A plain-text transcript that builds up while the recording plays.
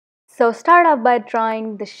So start off by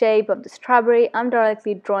drawing the shape of the strawberry. I'm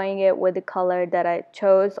directly drawing it with the color that I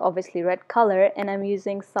chose, obviously red color, and I'm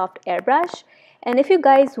using soft airbrush. And if you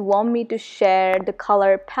guys want me to share the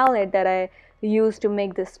color palette that I used to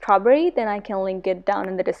make this strawberry, then I can link it down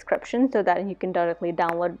in the description so that you can directly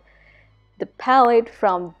download the palette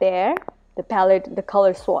from there, the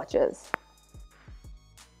color swatches.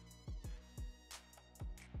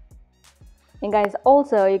 And guys,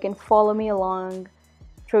 also you can follow me along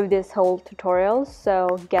through this whole tutorial.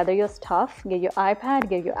 So gather your stuff, get your iPad,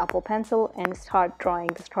 get your Apple Pencil, and start drawing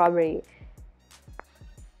the strawberry.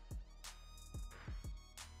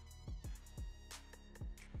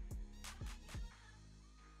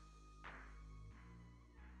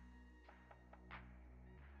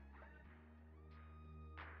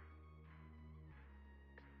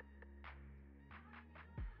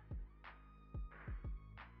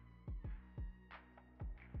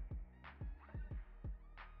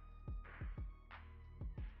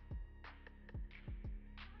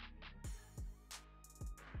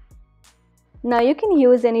 Now you can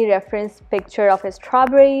use any reference picture of a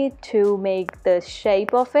strawberry to make the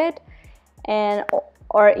shape of it, and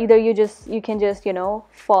or either you can just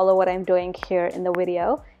follow what I'm doing here in the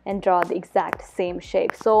video and draw the exact same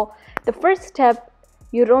shape. So the first step,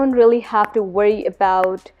 you don't really have to worry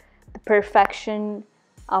about the perfection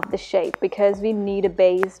of the shape because we need a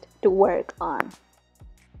base to work on.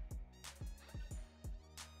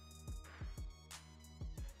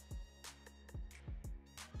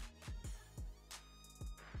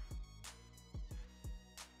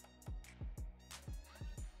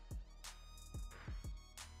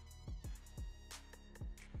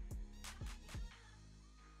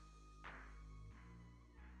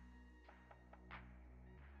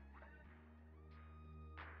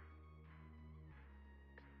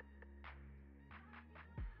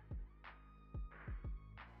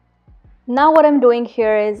 Now what I'm doing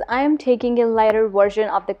here is I am taking a lighter version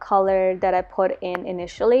of the color that I put in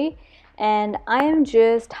initially, and I am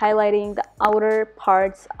just highlighting the outer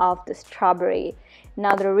parts of the strawberry.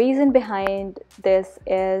 Now the reason behind this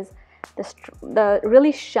is the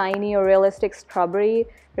really shiny or realistic strawberry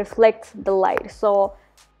reflects the light. So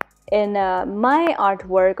in my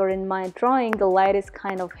artwork or in my drawing, the light is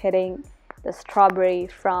kind of hitting the strawberry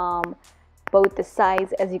from both the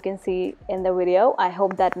sides, as you can see in the video. I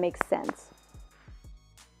hope that makes sense.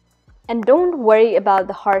 And don't worry about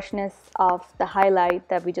the harshness of the highlight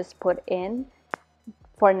that we just put in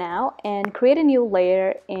for now, and create a new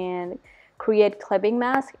layer and create clipping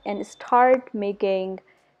mask and start making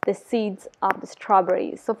the seeds of the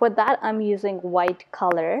strawberry. So for that I'm using white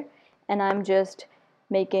color and I'm just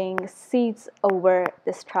making seeds over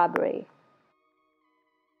the strawberry.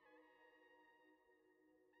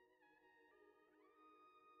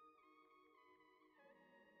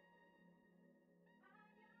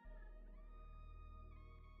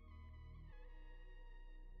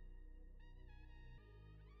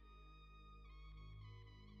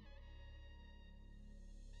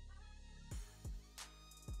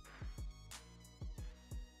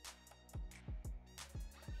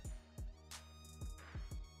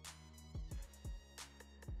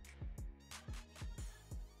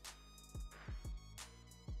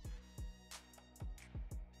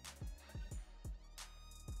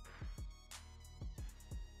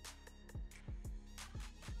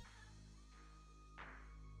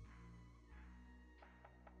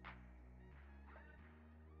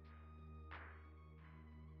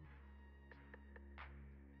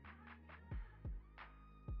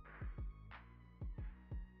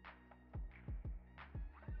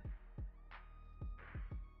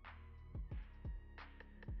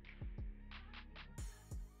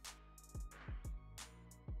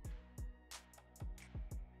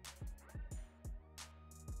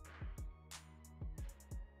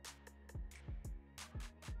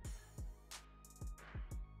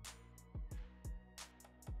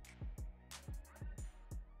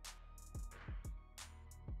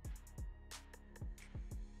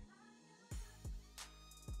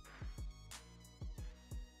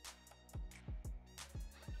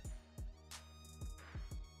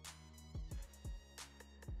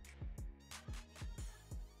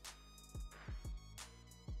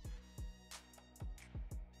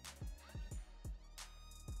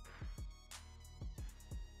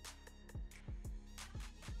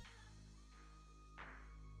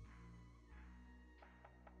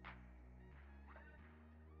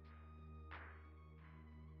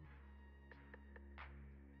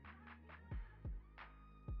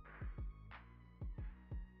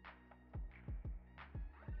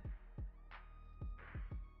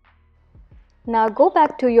 Now go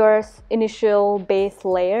back to your initial base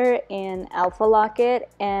layer in Alpha Locket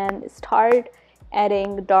and start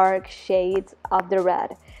adding dark shades of the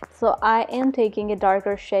red. So I am taking a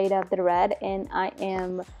darker shade of the red and I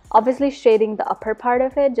am obviously shading the upper part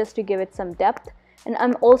of it just to give it some depth. And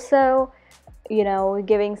I'm also, you know,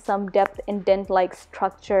 giving some depth indent-like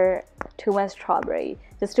structure to my strawberry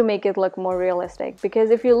just to make it look more realistic.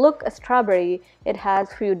 Because if you look a strawberry, it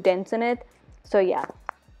has few dents in it. So yeah.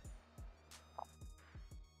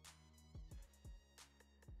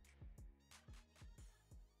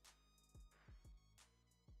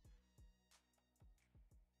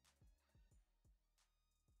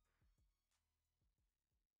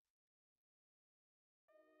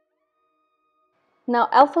 Now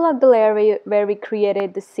alpha lock the layer where we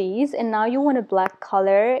created the seeds, and now you want a black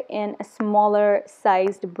color in a smaller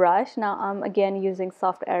sized brush. Now I'm again using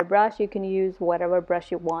soft airbrush. You can use whatever brush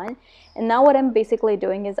you want. And now what I'm basically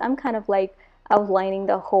doing is I'm kind of like outlining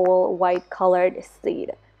the whole white colored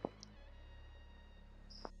seed.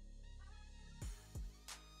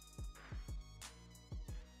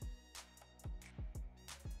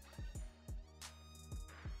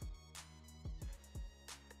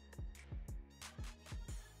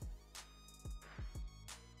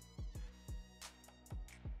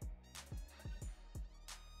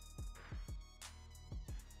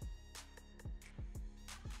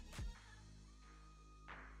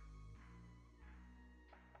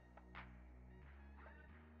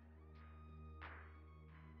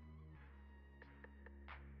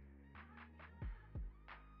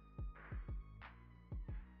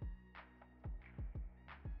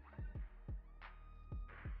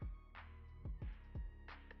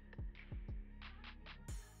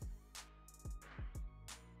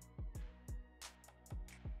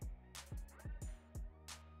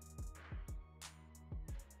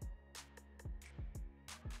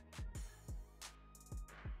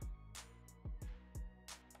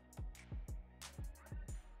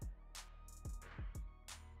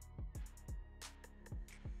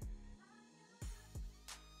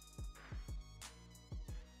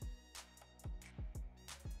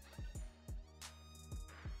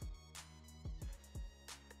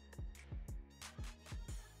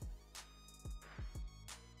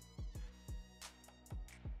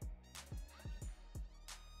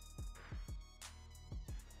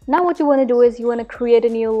 Now what you want to do is you want to create a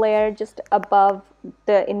new layer just above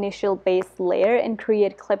the initial base layer and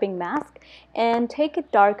create clipping mask and take a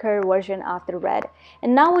darker version of the red.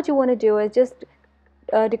 And now what you want to do is just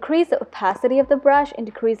decrease the opacity of the brush and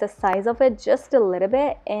decrease the size of it just a little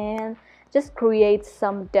bit and just create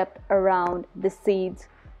some depth around the seeds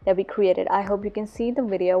that we created. I hope you can see the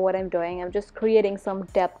video what I'm doing. I'm just creating some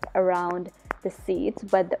depth around the seeds,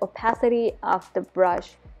 but the opacity of the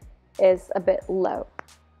brush is a bit low.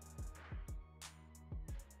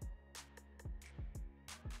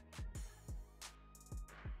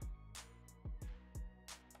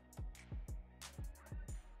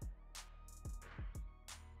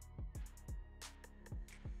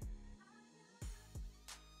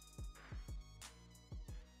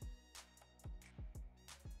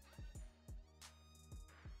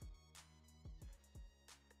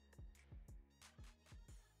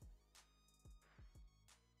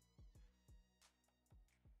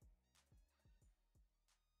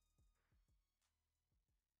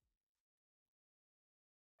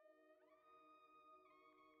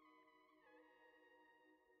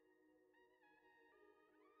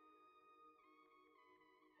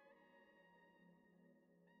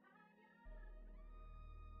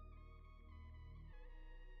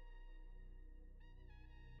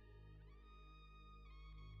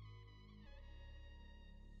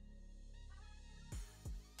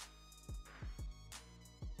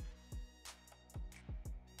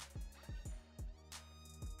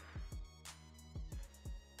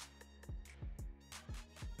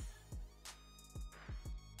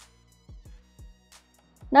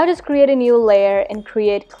 Now just create a new layer and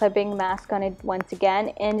create clipping mask on it once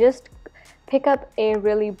again, and just pick up a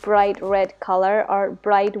really bright red color or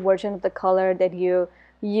bright version of the color that you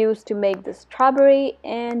use to make the strawberry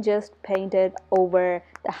and just paint it over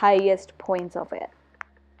the highest points of it.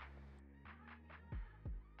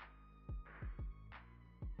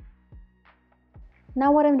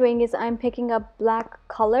 Now what I'm doing is I'm picking up black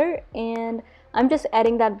color and I'm just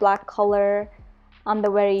adding that black color on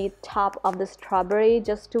the very top of the strawberry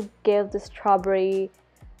just to give the strawberry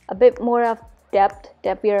a bit more of depth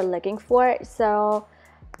that we are looking for. So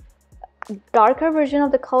darker version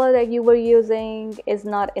of the color that you were using is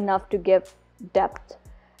not enough to give depth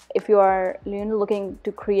if you are looking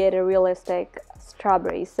to create a realistic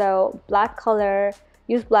strawberry. So black color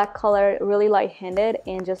use black color really light-handed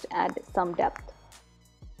and just add some depth.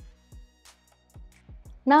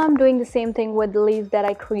 Now I'm doing the same thing with the leaves that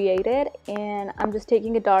I created, and I'm just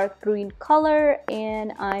taking a dark green color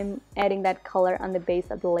and I'm adding that color on the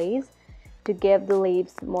base of the leaves to give the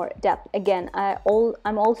leaves more depth. Again,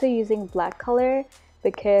 I'm also using black color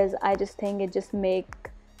because I just think it just makes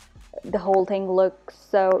the whole thing look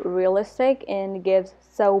so realistic and gives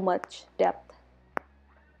so much depth.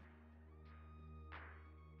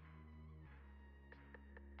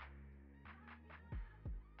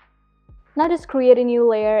 Now just create a new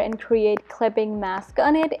layer and create clipping mask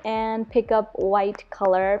on it and pick up white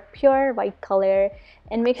color, pure white color,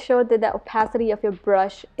 and make sure that the opacity of your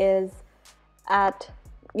brush is at,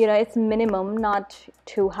 it's minimum, not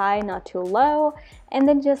too high, not too low, and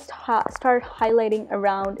then just start highlighting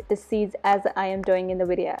around the seeds as I am doing in the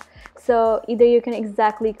video. So either you can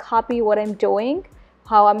exactly copy what I'm doing,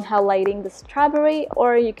 how I'm highlighting the strawberry,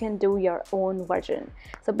 or you can do your own version.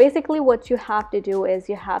 So basically what you have to do is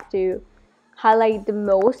you have to highlight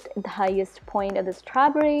the highest point of the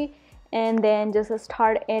strawberry, and then just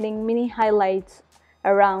start adding mini highlights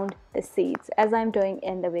around the seeds as I'm doing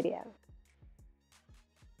in the video.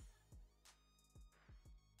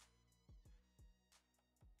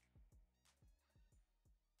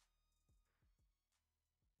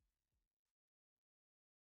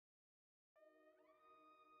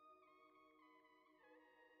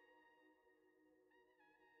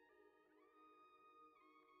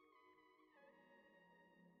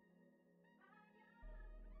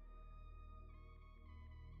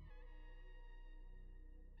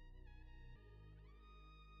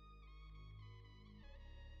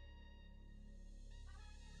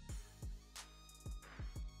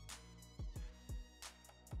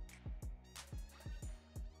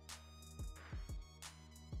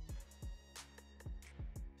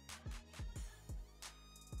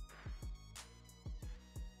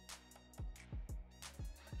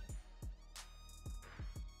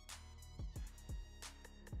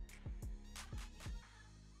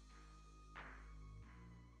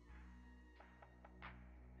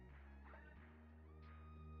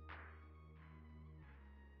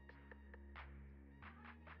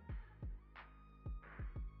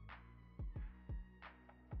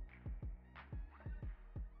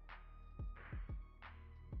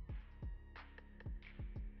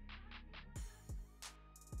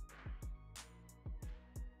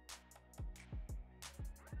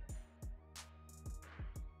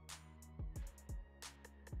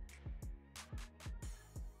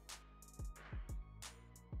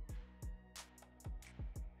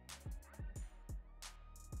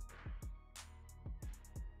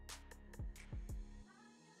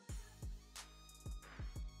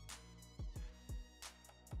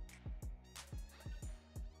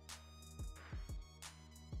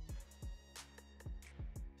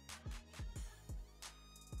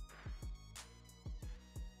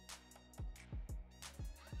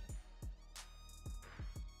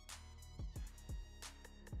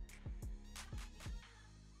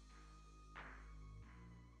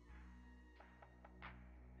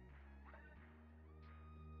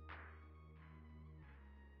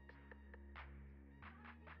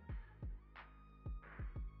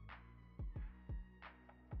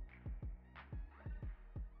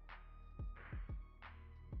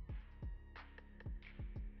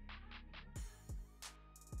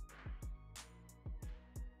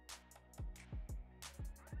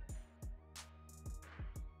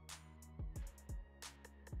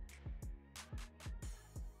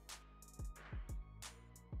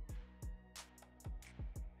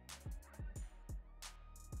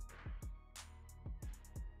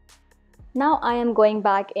 Now I am going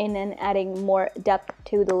back in and adding more depth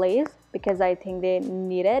to the leaves because I think they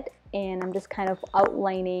need it, and I'm just kind of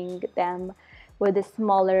outlining them with a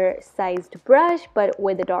smaller sized brush but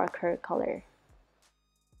with a darker color.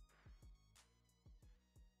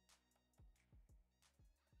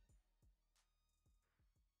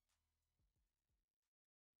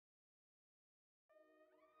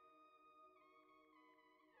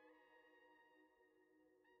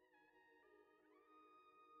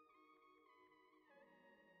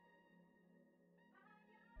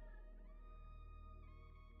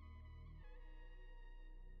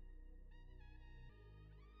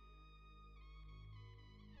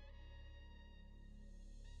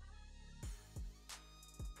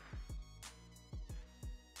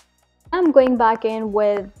 I'm going back in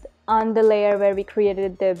with on the layer where we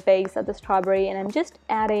created the base of the strawberry, and I'm just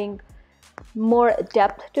adding more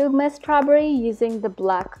depth to my strawberry using the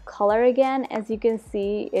black color again. As you can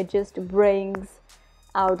see, it just brings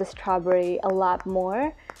out the strawberry a lot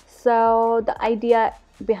more. So the idea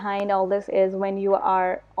behind all this is when you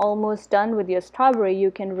are almost done with your strawberry,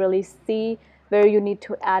 you can really see where you need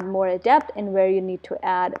to add more depth and where you need to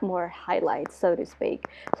add more highlights, so to speak.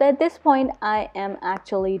 So at this point, I am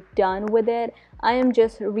actually done with it. I am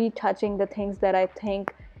just retouching the things that I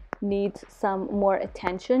think needs some more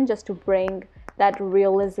attention just to bring that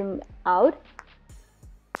realism out.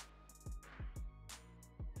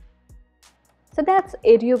 So that's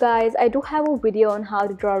it, you guys. I do have a video on how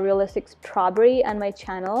to draw realistic strawberry on my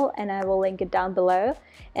channel, and I will link it down below.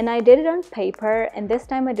 And I did it on paper, and this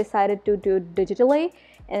time I decided to do it digitally,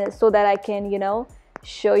 so that I can, you know,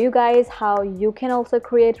 show you guys how you can also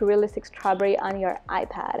create realistic strawberry on your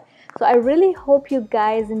iPad. So I really hope you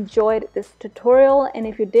guys enjoyed this tutorial, and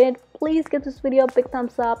if you did, please give this video a big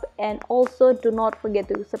thumbs up, and also do not forget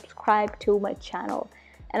to subscribe to my channel.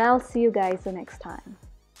 And I'll see you guys the next time.